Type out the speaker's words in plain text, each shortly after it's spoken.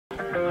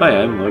Hi,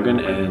 I'm Logan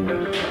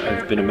and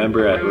I've been a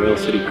member at Royal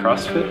City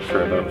CrossFit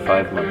for about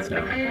 5 months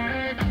now.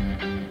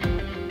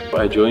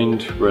 I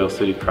joined Royal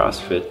City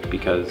CrossFit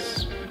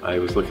because I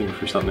was looking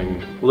for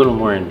something a little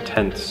more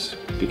intense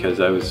because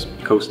I was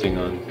coasting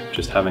on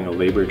just having a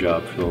labor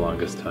job for the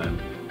longest time.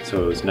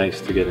 So it was nice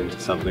to get into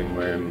something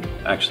where I'm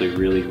actually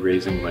really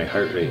raising my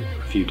heart rate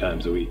a few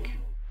times a week.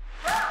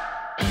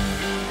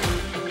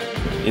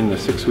 In the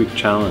 6-week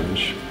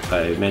challenge,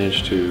 I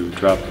managed to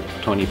drop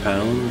 20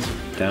 pounds,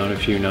 down a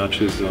few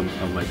notches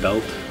on my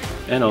belt,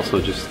 and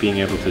also just being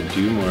able to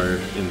do more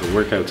in the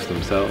workouts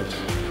themselves.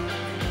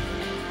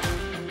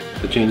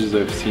 The changes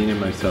I've seen in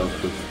myself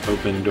have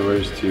opened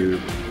doors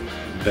to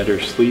better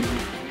sleep,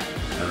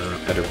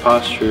 better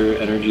posture,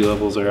 energy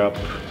levels are up.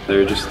 There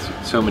are just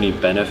so many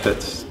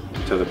benefits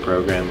to the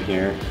program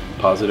here.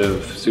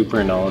 Positive,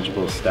 super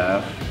knowledgeable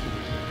staff,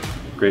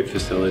 great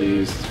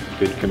facilities,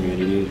 good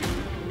community.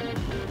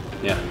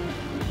 Yeah,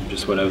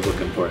 just what I was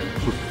looking for.